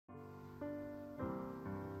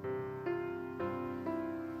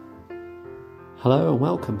Hello and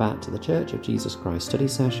welcome back to the Church of Jesus Christ study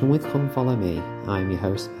session with Come Follow Me. I'm your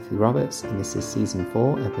host Matthew Roberts and this is Season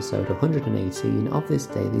 4, Episode 118 of this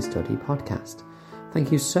Daily Study podcast.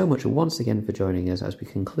 Thank you so much once again for joining us as we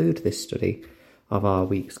conclude this study of our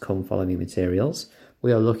week's Come Follow Me materials.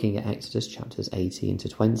 We are looking at Exodus chapters 18 to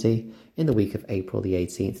 20 in the week of April the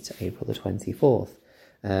 18th to April the 24th.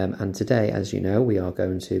 And today, as you know, we are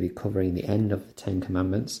going to be covering the end of the Ten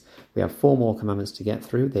Commandments. We have 4 more commandments to get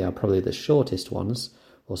through. They are probably the shortest ones,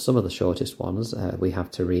 or some of the shortest ones we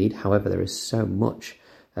have to read. However, there is so much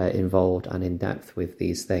involved and in depth with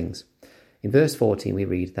these things. In verse 14, we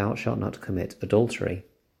read, "Thou shalt not commit adultery."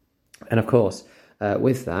 And of course,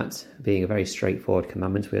 with that being a very straightforward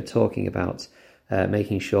commandment, we are talking about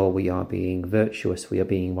making sure we are being virtuous, we are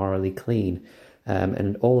being morally clean.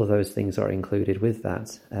 And all of those things are included with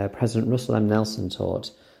that. President Russell M. Nelson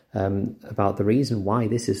taught about the reason why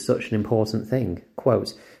this is such an important thing.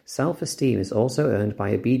 Quote, "Self-esteem is also earned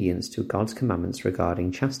by obedience to God's commandments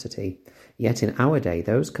regarding chastity. Yet in our day,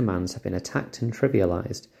 those commands have been attacked and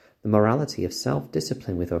trivialized. The morality of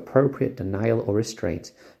self-discipline with appropriate denial or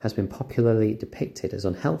restraint has been popularly depicted as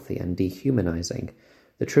unhealthy and dehumanizing.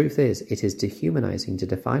 The truth is, it is dehumanizing to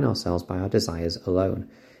define ourselves by our desires alone.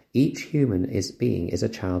 Each human being is a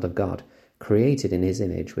child of God, created in his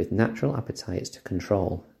image with natural appetites to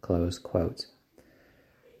control." Close quote.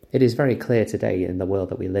 It is very clear today in the world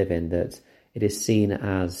that we live in that it is seen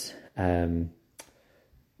as, it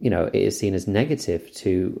is seen as negative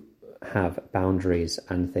to have boundaries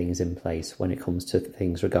and things in place when it comes to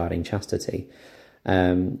things regarding chastity.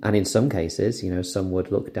 And in some cases, some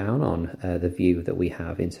would look down on the view that we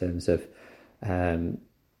have in terms of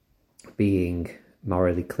being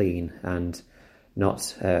morally clean and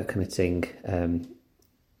not committing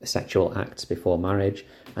sexual acts before marriage,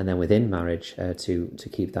 and then within marriage to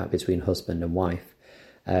keep that between husband and wife.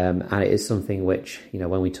 And it is something which,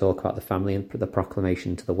 when we talk about the family and the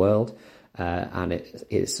proclamation to the world, and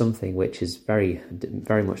it's something which is very,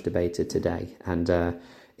 very much debated today. And it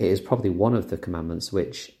is probably one of the commandments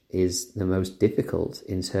which is the most difficult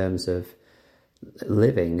in terms of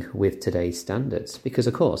living with today's standards, because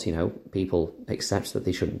of course people accept that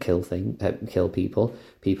they shouldn't kill people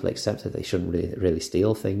accept that they shouldn't really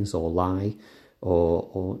steal things or lie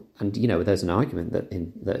and there's an argument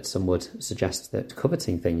that some would suggest that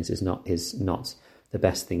coveting things is not the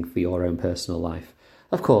best thing for your own personal life.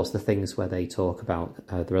 Of course, the things where they talk about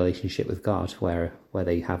the relationship with God, where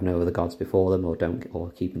they have no other gods before them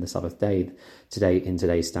or keeping the Sabbath day, in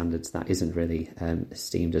today's standards, that isn't really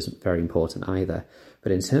esteemed as very important either.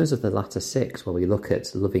 But in terms of the latter 6, where we look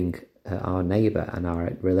at loving our neighbour and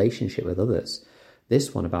our relationship with others,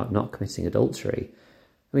 this one about not committing adultery,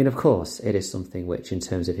 I mean, of course, it is something which, in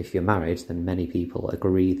terms of if you're married, then many people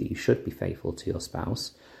agree that you should be faithful to your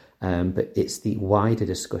spouse. But it's the wider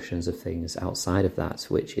discussions of things outside of that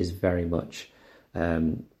which is very much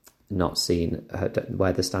not seen,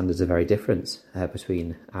 where the standards are very different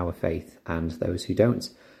between our faith and those who don't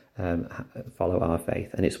follow our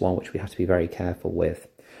faith. And it's one which we have to be very careful with.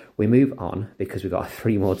 We move on, because we've got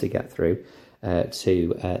 3 more to get through,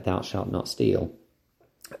 to "Thou shalt not steal."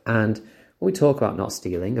 And when we talk about not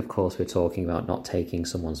stealing, of course, we're talking about not taking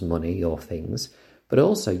someone's money or things. But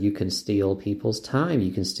also you can steal people's time,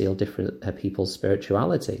 you can steal different people's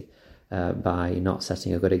spirituality by not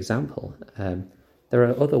setting a good example. There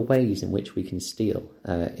are other ways in which we can steal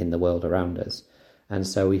in the world around us. And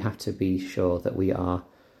so we have to be sure that we are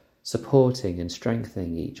supporting and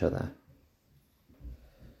strengthening each other.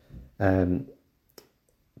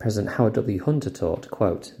 President Howard W. Hunter taught,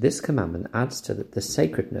 quote, "This commandment adds to the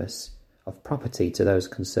sacredness of property to those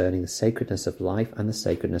concerning the sacredness of life and the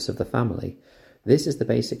sacredness of the family. This is the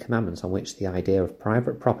basic commandment on which the idea of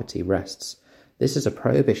private property rests. This is a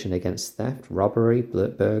prohibition against theft, robbery,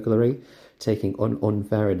 burglary, taking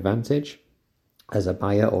unfair advantage as a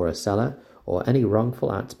buyer or a seller, or any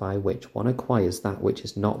wrongful act by which one acquires that which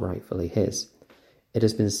is not rightfully his. It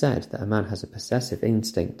has been said that a man has a possessive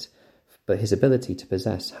instinct, but his ability to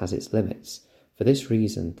possess has its limits. For this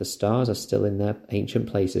reason, the stars are still in their ancient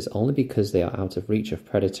places only because they are out of reach of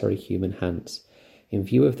predatory human hands. In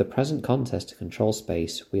view of the present contest to control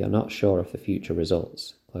space, we are not sure of the future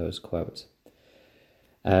results." Close quote.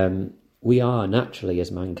 We are naturally, as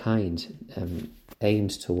mankind,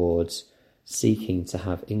 aimed towards seeking to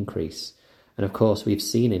have increase. And of course, we've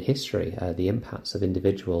seen in history the impacts of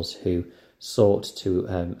individuals who sought to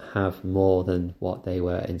have more than what they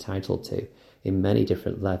were entitled to in many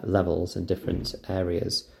different levels and different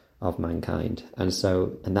areas of mankind. And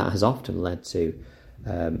that has often led to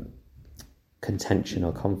contention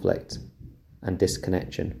or conflict and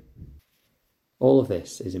disconnection. All of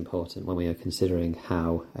this is important when we are considering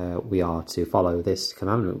how we are to follow this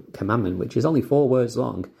commandment, which is only 4 words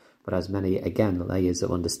long, but has many, again, layers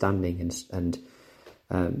of understanding and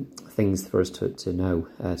things for us to know,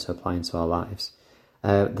 to apply into our lives.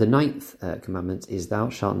 The 9th commandment is, thou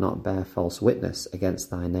shalt not bear false witness against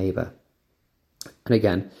thy neighbour. And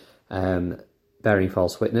again, bearing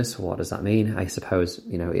false witness, what does that mean? I suppose,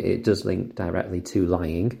 it does link directly to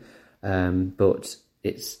lying, but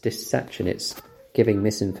it's deception, it's giving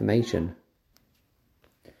misinformation.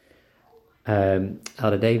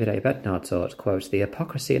 Elder David A. Bednar taught, quote, the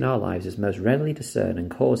hypocrisy in our lives is most readily discerned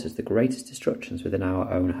and causes the greatest destructions within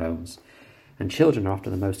our own homes. And children are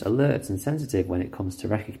often the most alert and sensitive when it comes to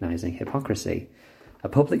recognising hypocrisy. A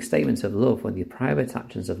public statement of love when the private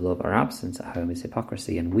actions of love are absent at home is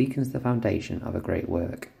hypocrisy and weakens the foundation of a great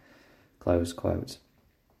work. Close quote.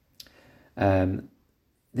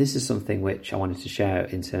 This is something which I wanted to share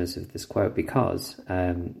in terms of this quote because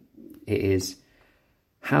it is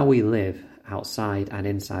how we live outside and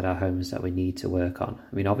inside our homes that we need to work on.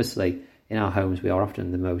 I mean, obviously, in our homes, we are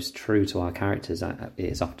often the most true to our characters, it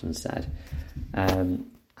is often said.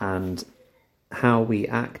 And how we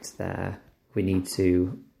act there, we need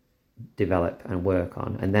to develop and work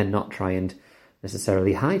on, and then not try and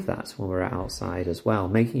necessarily hide that when we're outside as well,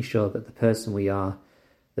 making sure that the person we are,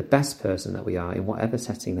 the best person that we are, in whatever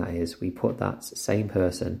setting that is, we put that same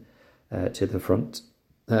person to the front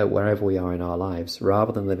wherever we are in our lives,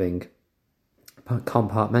 rather than living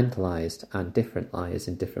compartmentalised and different lives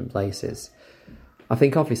in different places. I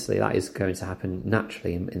think obviously that is going to happen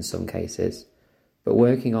naturally in some cases, but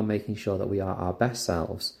working on making sure that we are our best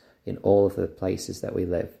selves in all of the places that we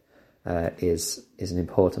live is an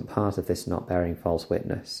important part of this not bearing false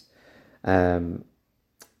witness. And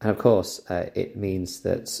of course, it means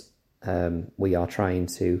that we are trying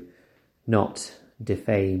to not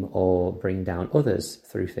defame or bring down others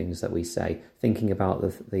through things that we say. Thinking about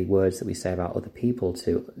the words that we say about other people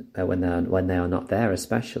too, when they are not there,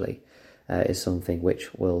 especially, is something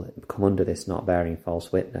which will come under this not bearing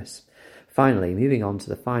false witness. Finally, moving on to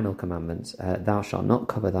the final commandment, thou shalt not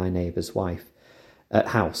cover thy neighbour's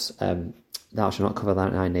house. Thou shalt not cover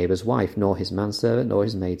thy neighbour's wife, nor his manservant, nor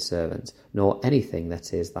his maidservant, nor anything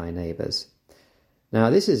that is thy neighbour's. Now,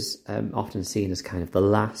 this is often seen as kind of the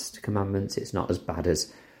last commandment. It's not as bad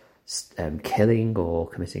as killing or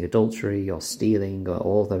committing adultery or stealing or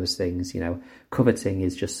all those things. Coveting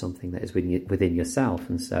is just something that is within yourself,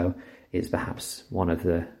 and so it's perhaps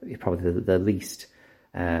probably the least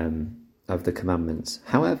of the commandments.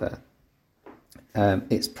 However,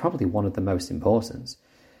 it's probably one of the most important,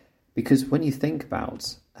 because when you think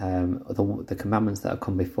about the commandments that have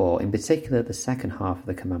come before, in particular the second half of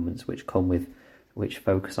the commandments which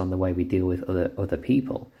focus on the way we deal with other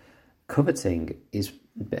people, coveting is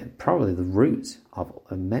probably the root of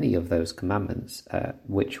many of those commandments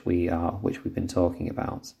which we've been talking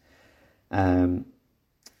about.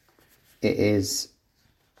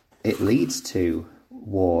 It leads to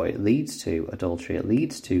war, it leads to adultery, it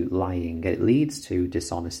leads to lying, it leads to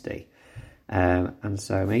dishonesty, and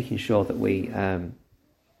so making sure that we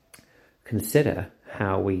consider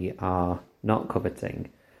how we are not coveting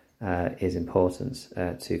is important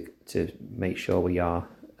to make sure we are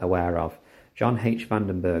aware of. John H.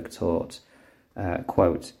 Vandenberg taught,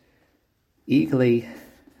 quote,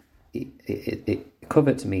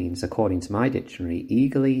 covet means, according to my dictionary,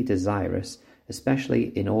 eagerly desirous,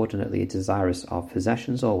 especially inordinately desirous of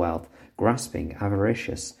possessions or wealth, grasping,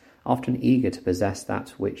 avaricious, often eager to possess that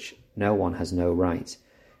which no one has no right.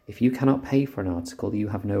 If you cannot pay for an article, you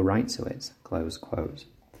have no right to it, close quote.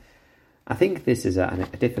 I think this is a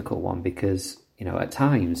difficult one because, at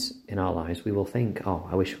times in our lives we will think, oh,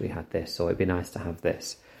 I wish we had this, or it'd be nice to have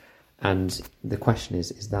this. And the question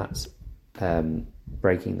is that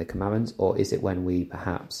breaking the commandments, or is it when we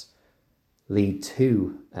perhaps lead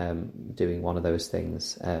to doing one of those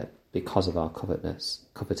things because of our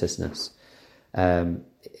covetousness?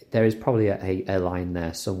 There is probably a line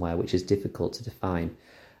there somewhere which is difficult to define.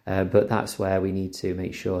 But that's where we need to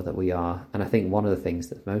make sure that we are, and I think one of the things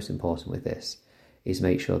that's most important with this is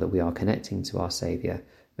make sure that we are connecting to our Saviour,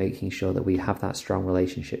 making sure that we have that strong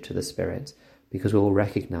relationship to the Spirit, because we will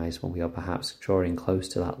recognise when we are perhaps drawing close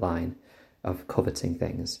to that line of coveting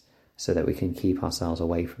things, so that we can keep ourselves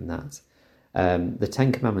away from that. The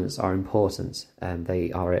 10 Commandments are important, and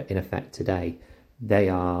they are in effect today. They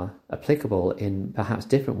are applicable in perhaps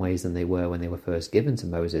different ways than they were when they were first given to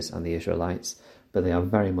Moses and the Israelites, but they are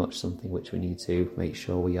very much something which we need to make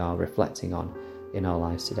sure we are reflecting on in our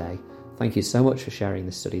lives today. Thank you so much for sharing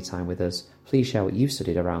this study time with us. Please share what you've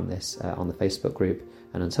studied around this on the Facebook group,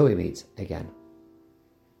 and until we meet again.